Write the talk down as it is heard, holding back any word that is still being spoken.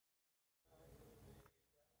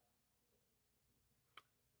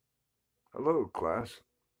Hello, class.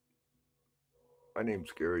 My name's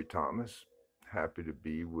Gary Thomas. Happy to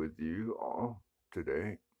be with you all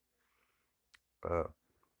today. Uh,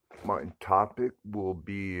 my topic will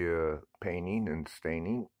be painting and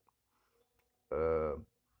staining. Uh,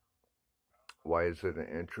 why is it an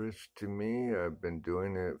interest to me? I've been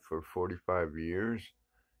doing it for 45 years,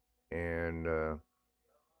 and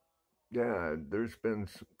yeah, there's been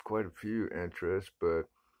quite a few interests, but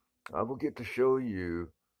I will get to show you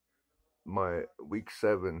my week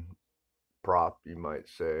 7 prop, you might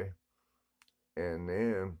say, and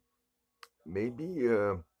then maybe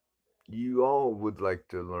you all would like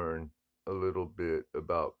to learn a little bit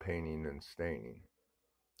about painting and staining,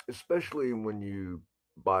 especially when you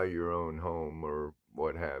buy your own home or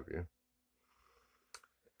what have you.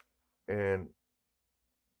 And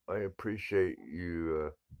I appreciate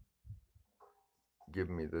you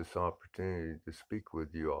giving me this opportunity to speak with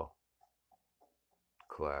you all,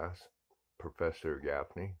 class, Professor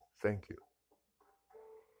Gaffney. Thank you.